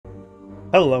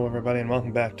Hello everybody and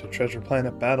welcome back to Treasure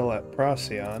Planet Battle at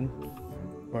Procyon,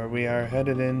 where we are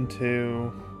headed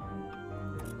into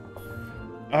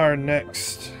our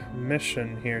next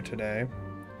mission here today.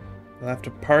 You'll have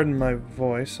to pardon my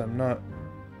voice, I'm not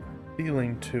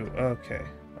feeling too... Okay,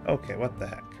 what the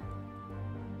heck.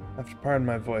 I have to pardon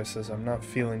my voice as I'm not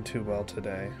feeling too well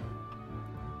today.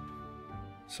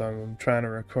 So I'm trying to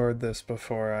record this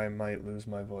before I might lose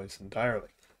my voice entirely.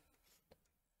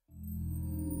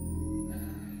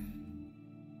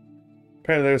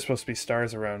 Apparently there's supposed to be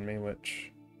stars around me,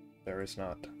 which there is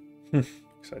not.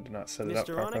 Because I did not set it up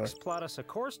Mr. properly. Onyx, plot us a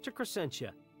course to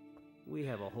Crescentia. We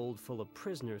have a hold full of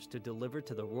prisoners to deliver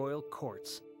to the royal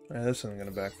courts. This isn't going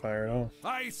to backfire at all.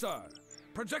 Aye, sir.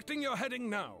 Projecting your heading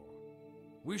now.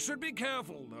 We should be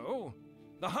careful, though.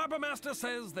 The harbor master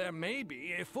says there may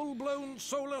be a full-blown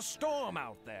solar storm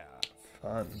out there.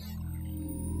 Fun.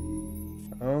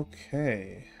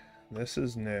 Okay. This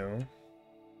is new.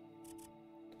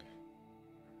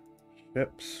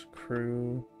 Ships,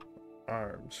 crew,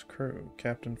 arms, crew,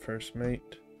 captain, first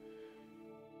mate,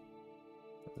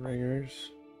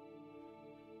 riggers,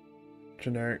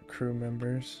 generic crew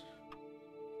members.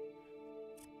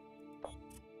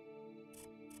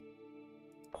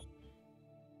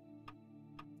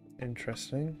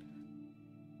 Interesting.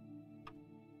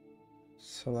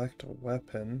 Select a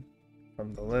weapon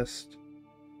from the list.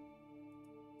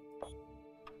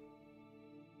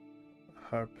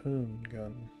 Harpoon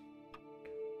gun.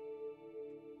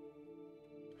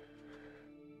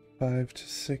 5 to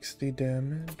 60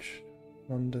 damage,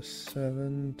 1 to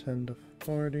 7, 10 to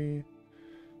 40,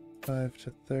 5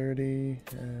 to 30,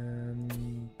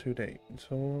 and 2 to 8.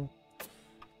 So we'll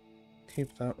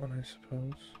keep that one, I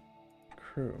suppose.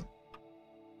 Crew.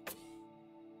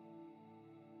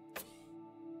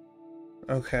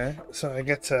 Okay, so I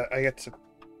get to,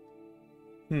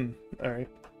 alright.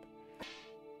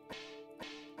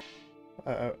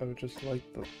 I would just like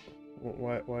the,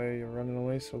 why are you running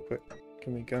away so quick?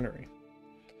 Give me gunnery.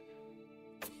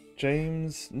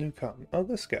 James Newcomb. Oh,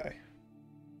 this guy.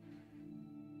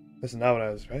 This is not what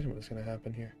I was writing was going to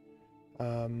happen here.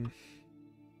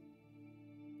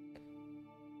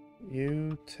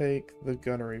 You take the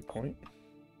gunnery point.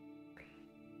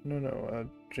 No,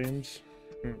 James.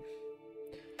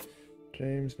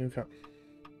 James Newcomb.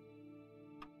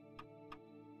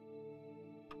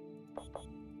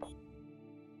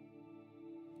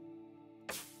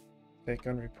 Take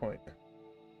gunnery point.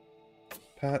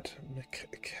 Pat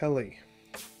McKelly.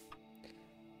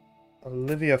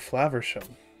 Olivia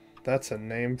Flaversham. That's a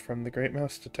name from the Great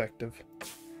Mouse Detective.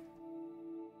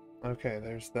 Okay,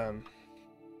 there's them.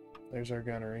 There's our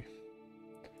gunnery.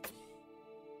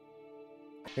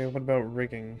 Okay, what about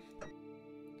rigging?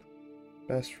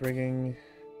 Best rigging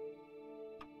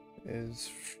is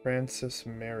Francis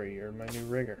Mary, or my new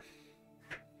rigger.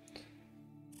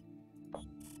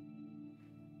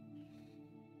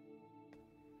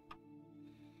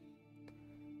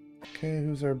 Okay,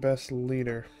 who's our best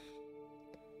leader?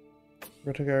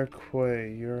 Rutger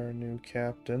Quay, you're our new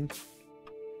captain.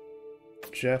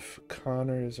 Jeff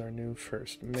Connor is our new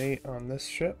first mate on this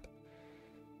ship.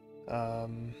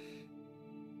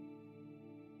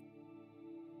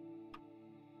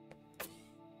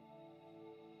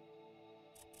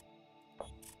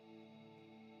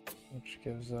 Which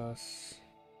gives us...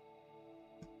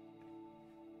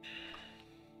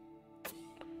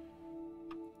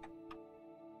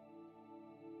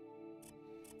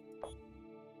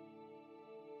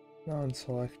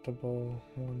 non-selectable,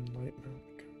 one light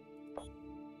mount.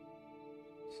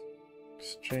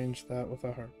 Exchange that with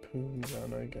a harpoon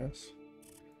gun, I guess.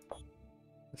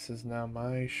 This is now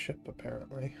my ship,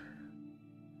 apparently.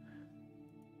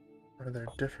 Are there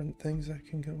different things I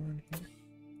can go on here?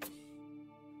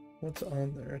 What's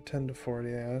on there? 10 to 40,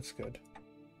 yeah, that's good.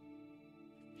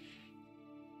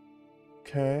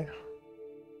 Okay.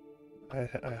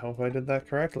 I hope I did that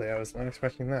correctly. I was not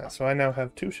expecting that. So I now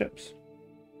have 2 ships.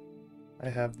 I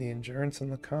have the Endurance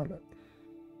and the Comet.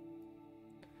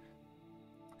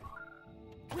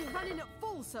 We're running at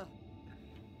full, sir.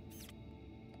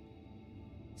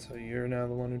 So you're now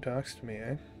the one who talks to me,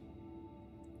 eh?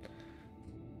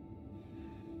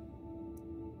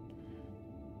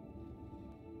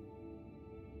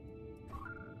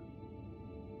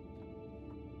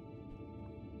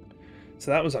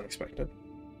 So that was unexpected.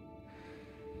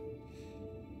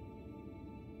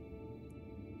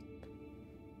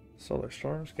 Solar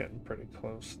storm's getting pretty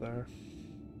close there.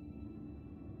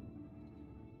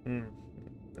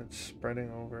 It's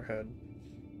spreading overhead.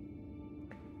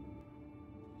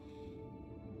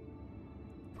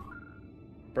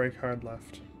 Brake hard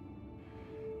left.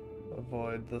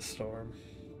 Avoid the storm.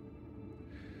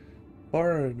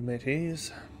 Forward,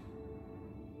 mateys.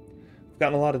 I've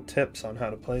gotten a lot of tips on how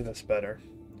to play this better.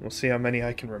 We'll see how many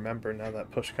I can remember now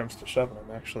that push comes to shove and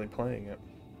I'm actually playing it.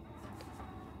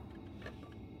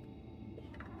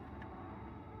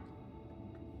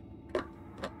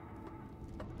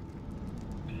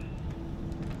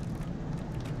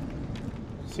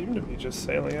 Seem to be just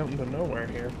sailing out into nowhere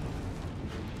here.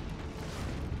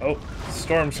 Oh,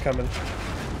 storm's coming.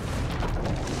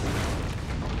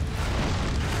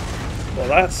 Well,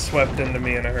 that swept into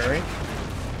me in a hurry.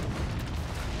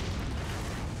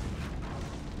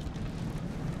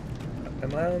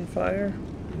 Am I on fire?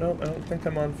 Nope, I don't think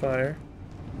I'm on fire.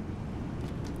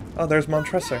 Oh, there's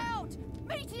Montresor.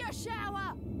 Meteor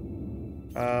shower!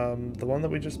 The one that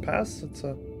we just passed? It's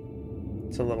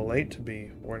a little late to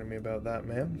be warning me about that,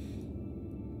 man.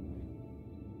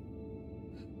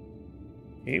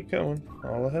 Keep going.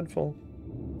 All ahead full.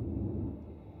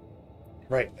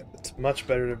 Right, it's much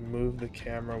better to move the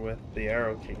camera with the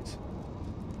arrow keys.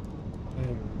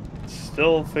 I'm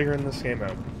still figuring this game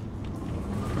out.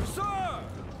 Sir!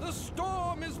 The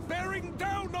storm is bearing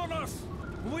down on us!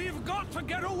 We've got to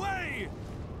get away!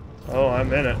 Oh,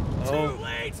 I'm in it. Oh. Too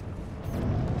late!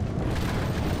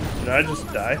 Did I just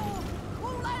die?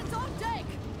 All hands on deck!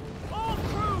 All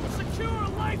crew, secure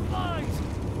lifelines!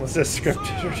 Was this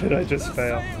scripted or did I just The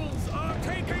fail? sails are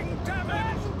taking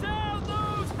damage! Down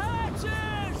those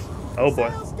hatches! Oh boy.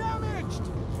 Sails damaged!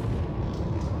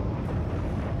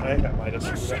 I think I might have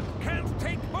The screwed ship up. can't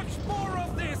take much more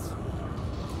of this!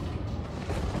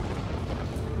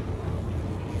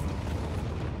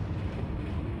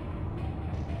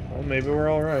 Well, maybe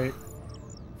we're alright.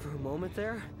 For a moment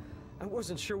there, I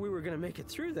wasn't sure we were gonna make it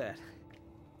through that.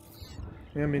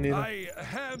 Yeah, me neither. I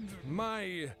had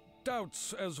my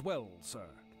doubts as well, sir.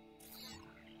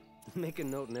 Make a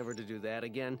note never to do that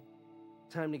again.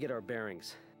 Time to get our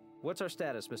bearings. What's our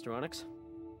status, Mr. Onyx?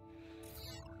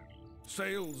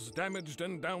 Sails damaged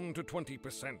and down to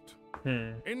 20%.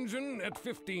 Engine at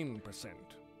 15%.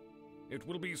 It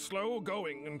will be slow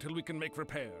going until we can make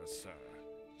repairs, sir.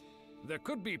 There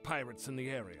could be pirates in the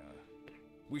area.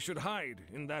 We should hide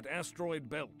in that asteroid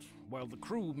belt while the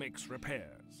crew makes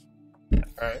repairs.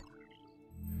 Alright.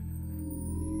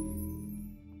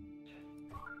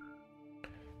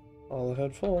 All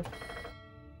ahead full.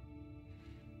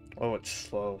 Oh, it's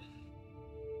slow.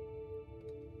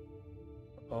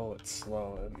 Oh, it's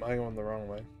slow. Am I going the wrong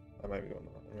way? I might be going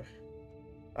the wrong way.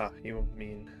 Ah, you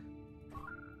mean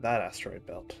that asteroid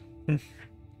belt.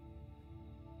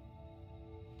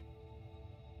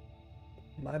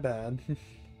 My bad.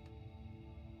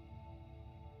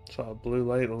 Saw a blue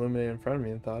light illuminate in front of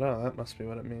me and thought, oh, that must be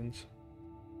what it means.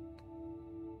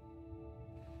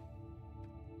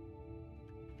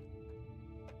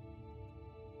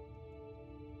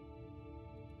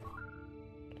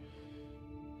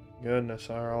 Goodness,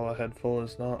 our all ahead full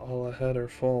is not all ahead or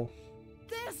full.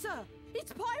 There, sir!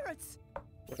 It's pirates!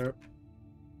 Where?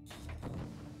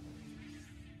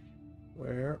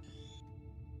 Where?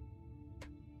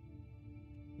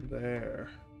 There.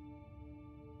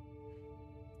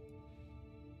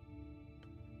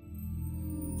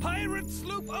 Pirate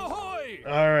sloop ahoy!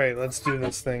 Alright, let's do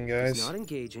this thing, guys. He's not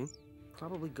engaging.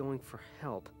 Probably going for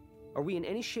help. Are we in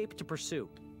any shape to pursue?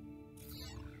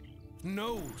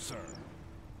 No, sir.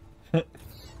 I'll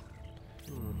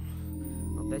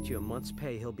bet you a month's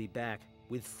pay he'll be back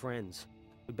with friends.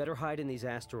 We better hide in these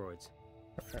asteroids.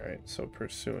 Alright, so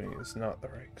pursuing is not the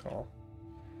right call.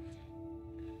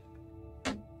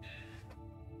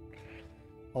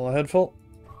 All ahead full.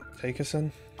 Take us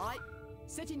in. Aye.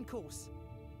 Set in course.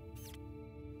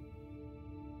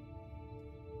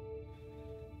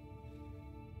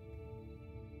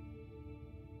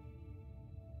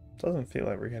 Doesn't feel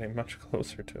like we're getting much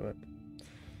closer to it.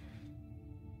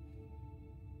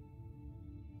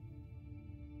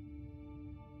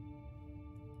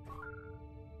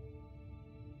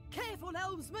 Careful,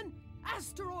 helmsman!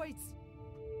 Asteroids!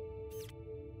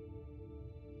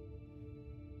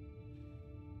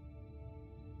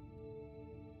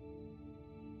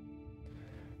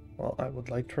 Well, I would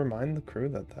like to remind the crew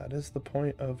that that is the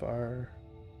point of our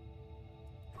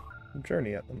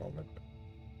journey at the moment.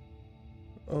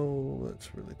 Oh,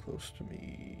 that's really close to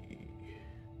me.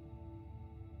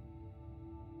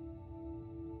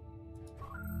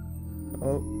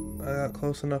 Oh, I got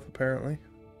close enough apparently.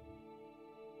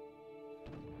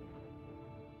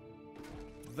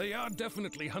 They are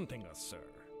definitely hunting us, sir.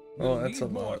 Oh, We'll that's need a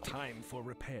more lot. time for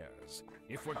repairs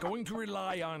if we're going to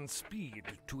rely on speed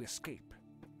to escape.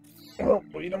 Well,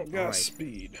 we don't got Alright.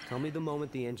 speed. Tell me the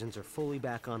moment the engines are fully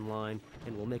back online,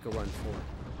 and we'll make a run for it.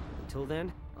 Until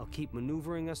then, I'll keep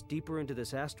maneuvering us deeper into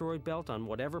this asteroid belt on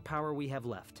whatever power we have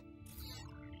left.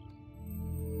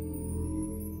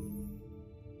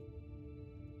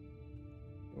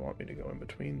 You want me to go in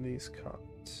between these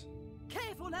comets?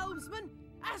 Careful, helmsman!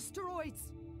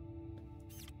 Asteroids!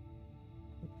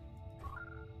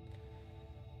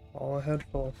 All ahead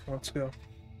full. Let's go.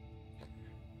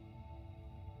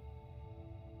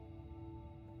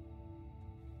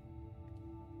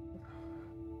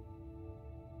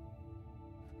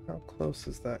 How close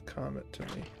is that comet to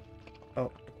me?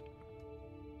 Oh.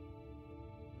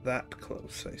 That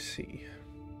close, I see.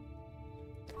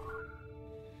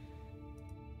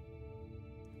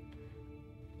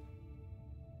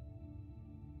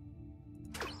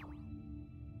 I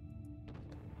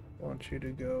want you to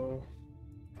go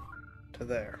to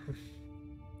there.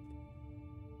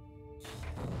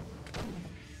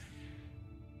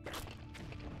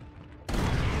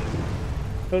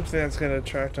 Hopefully that's going to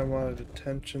attract a lot of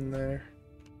attention there.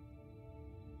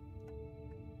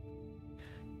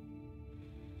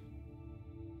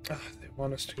 Ah, they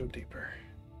want us to go deeper.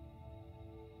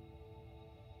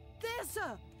 There,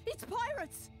 sir! It's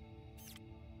pirates!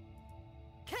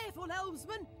 Careful,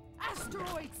 helmsman!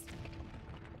 Asteroids!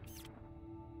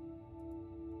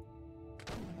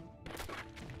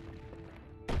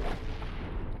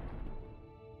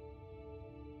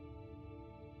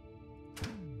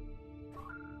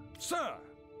 Sir,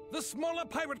 the smaller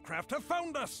pirate craft have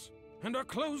found us and are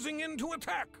closing in to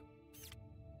attack.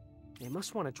 They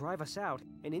must want to drive us out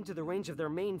and into the range of their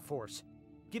main force.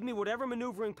 Give me whatever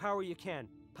maneuvering power you can.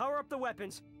 Power up the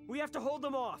weapons. We have to hold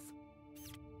them off.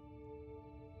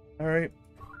 Alright.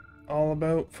 All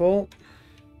about full.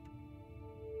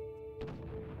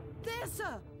 There,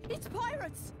 sir! It's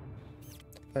pirates!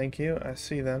 Thank you. I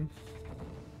see them.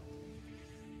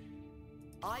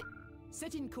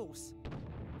 Set in course.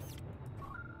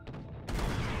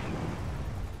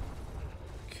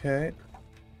 Okay.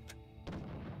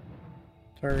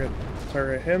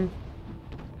 Target him.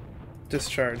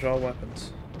 Discharge all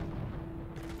weapons.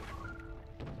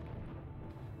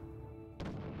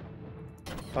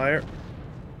 Fire.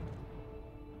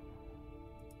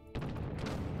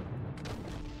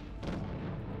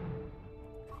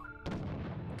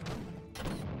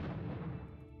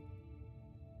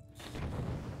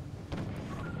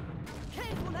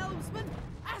 Careful, helmsman!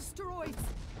 Asteroids!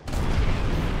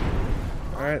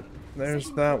 Alright,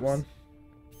 there's that one.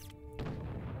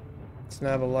 Let's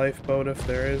nab a lifeboat if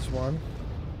there is one.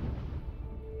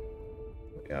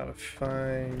 We gotta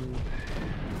find...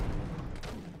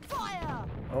 Fire!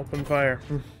 Open fire.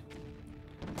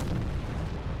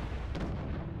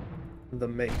 The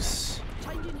mace.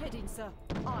 Changing heading, sir.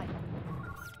 Aye.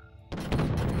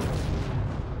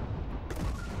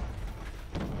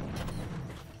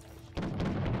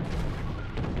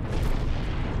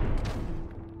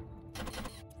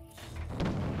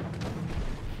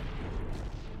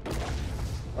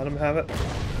 Let him have it.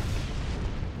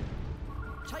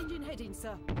 Changing heading,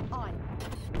 sir. Aye.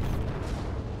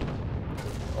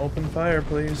 Open fire,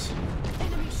 please.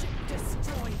 Enemy ship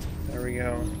destroyed. There we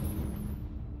go.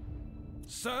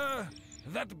 Sir,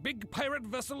 that big pirate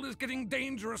vessel is getting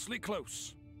dangerously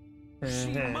close.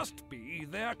 She must be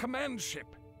their command ship.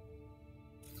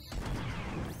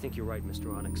 I think you're right,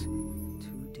 Mr. Onyx.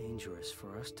 Too dangerous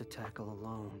for us to tackle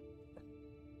alone.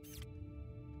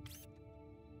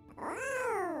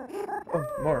 Oh,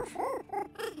 morph.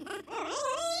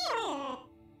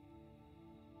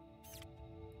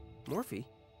 Morphe?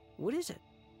 What is it?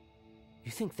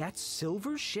 You think that's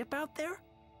Silver's ship out there?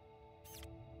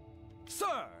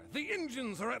 Sir, the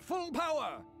engines are at full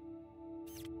power.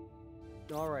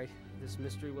 All right, this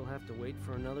mystery will have to wait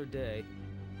for another day.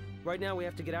 Right now we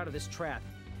have to get out of this trap.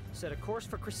 Set a course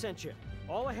for Crescentia.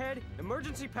 All ahead,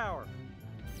 emergency power.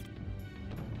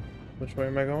 Which way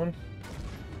am I going?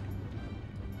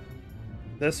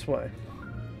 This way.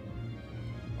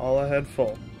 All ahead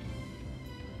full.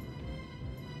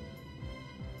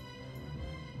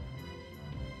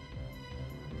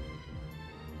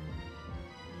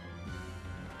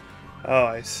 Oh,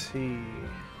 I see.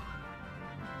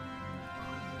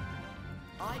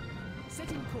 Aye.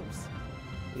 Set in course.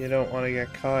 You don't want to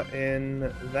get caught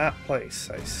in that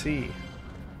place. I see.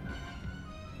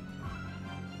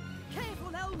 Careful,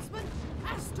 helmsman!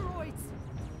 Asteroids!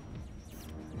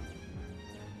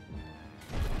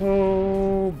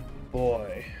 Oh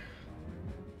boy.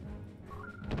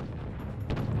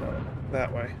 No,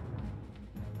 that way.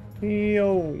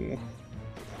 Yo.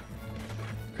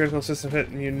 Critical system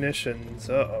hit munitions.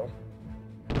 Uh-oh.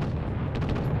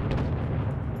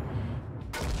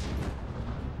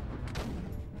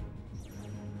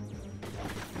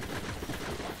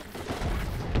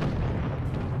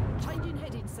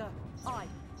 Aye.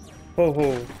 Ho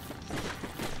ho.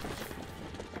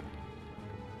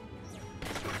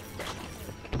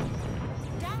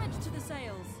 Damage to the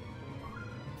sails.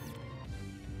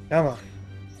 Come on.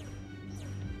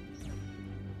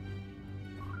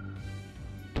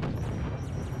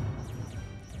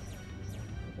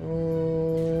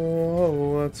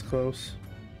 Oh, that's close.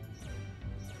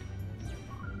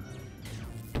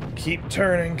 Keep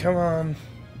turning, come on.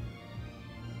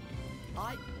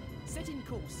 Aye. Set in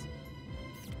course.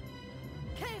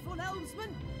 Careful,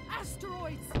 helmsman!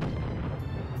 Asteroids!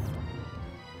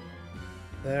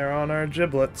 They're on our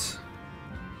giblets.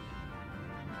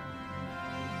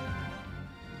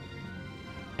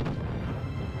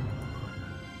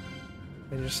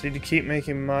 We just need to keep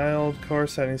making mild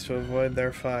course settings to avoid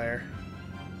their fire.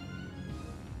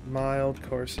 Mild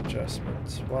course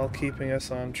adjustments while keeping us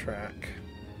on track.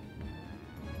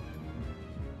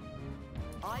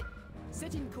 Aye.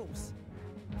 Set in course.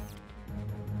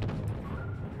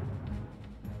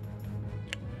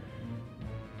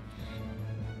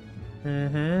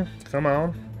 Come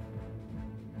on.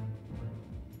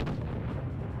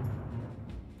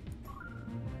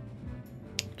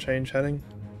 Change heading.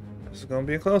 This is gonna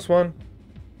be a close one.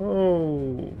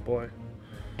 Oh boy.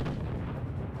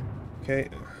 Okay,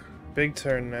 big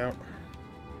turn now.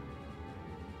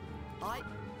 Aye.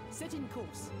 Set in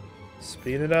course.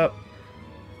 Speed it up.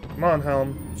 Come on,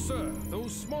 Helm. Sir,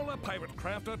 those smaller pirate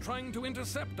craft are trying to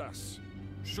intercept us.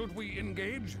 Should we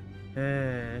engage?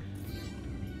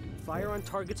 Fire on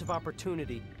targets of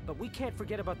opportunity, but we can't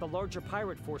forget about the larger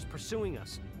pirate force pursuing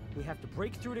us. We have to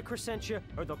break through to Crescentia,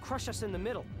 or they'll crush us in the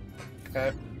middle.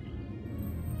 Okay.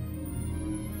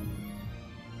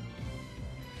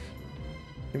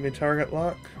 Give me target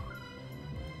lock.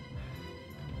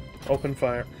 Open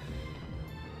fire.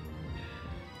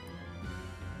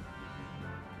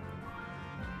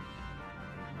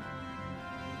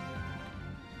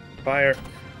 Fire.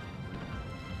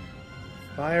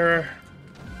 Fire.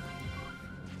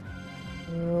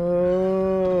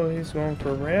 Oh, he's going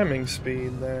for ramming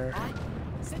speed there. Aye.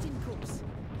 Set in course.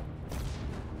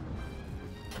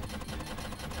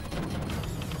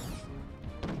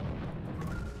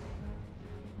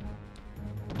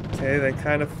 Okay, they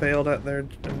kind of failed at their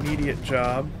immediate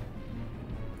job.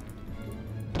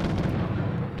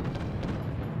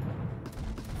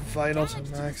 Vital to Damage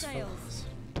to the max sails.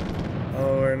 velocity.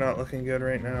 Oh, we're not looking good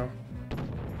right now.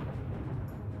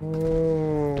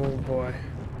 Oh boy.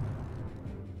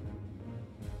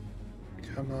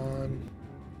 Come on.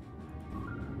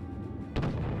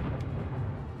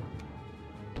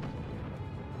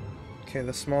 Okay,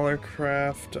 the smaller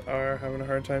craft are having a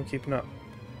hard time keeping up.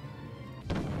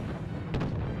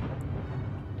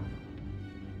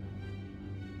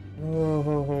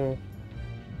 Oh.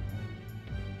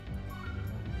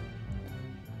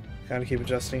 Gotta keep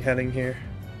adjusting heading here.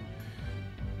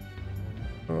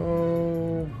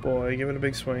 Oh boy, give it a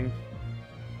big swing.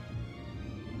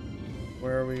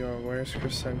 Where are we going? Where's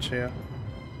Crescentia?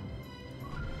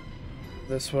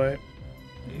 This way.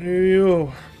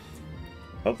 Ew.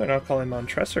 Hope they're not calling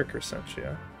Montresor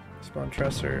Crescentia. It's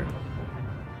Montresor.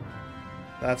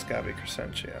 That's gotta be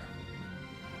Crescentia.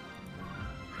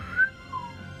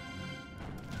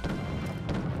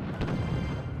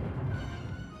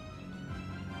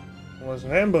 Was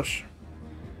an ambush.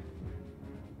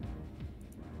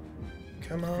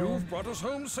 Come on. You've brought us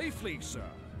home safely, sir.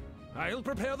 I'll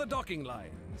prepare the docking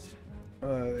lines.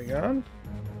 Are they gone?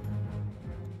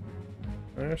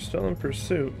 They're still in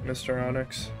pursuit, Mr.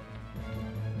 Onyx.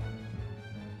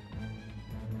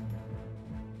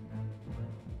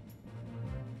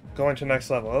 Going to next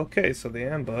level. Okay, so the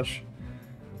ambush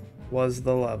was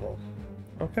the level.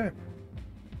 Okay.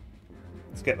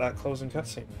 Let's get that closing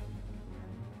cutscene.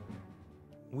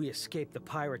 We escaped the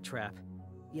pirate trap,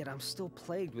 yet I'm still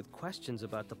plagued with questions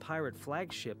about the pirate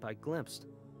flagship I glimpsed.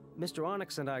 Mr.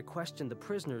 Onyx and I questioned the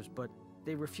prisoners, but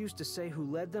they refused to say who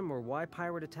led them or why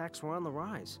pirate attacks were on the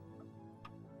rise.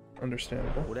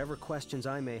 Understandable. Whatever questions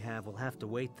I may have will have to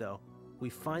wait, though. We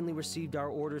finally received our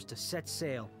orders to set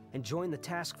sail and join the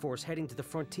task force heading to the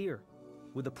frontier.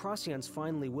 With the Procyons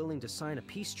finally willing to sign a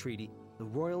peace treaty, the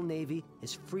Royal Navy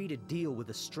is free to deal with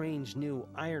the strange new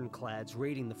ironclads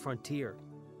raiding the frontier,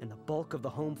 and the bulk of the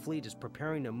home fleet is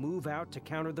preparing to move out to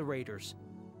counter the raiders.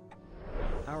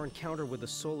 Our encounter with the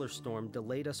solar storm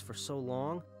delayed us for so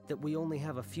long that we only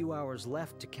have a few hours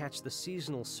left to catch the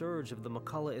seasonal surge of the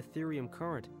McCullough Ethereum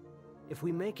current. If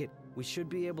we make it, we should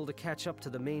be able to catch up to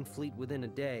the main fleet within a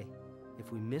day.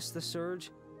 If we miss the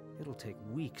surge, it'll take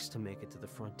weeks to make it to the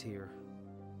frontier.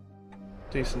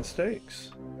 Decent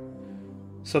stakes.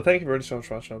 So thank you very much for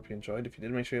watching. I hope you enjoyed. If you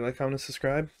did, make sure you like, comment, and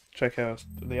subscribe. Check out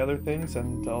the other things,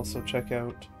 and also check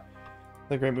out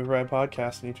the Great Movie Ride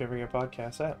podcast and each every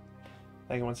podcast app.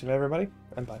 Thank you once again, everybody,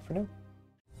 and bye for now.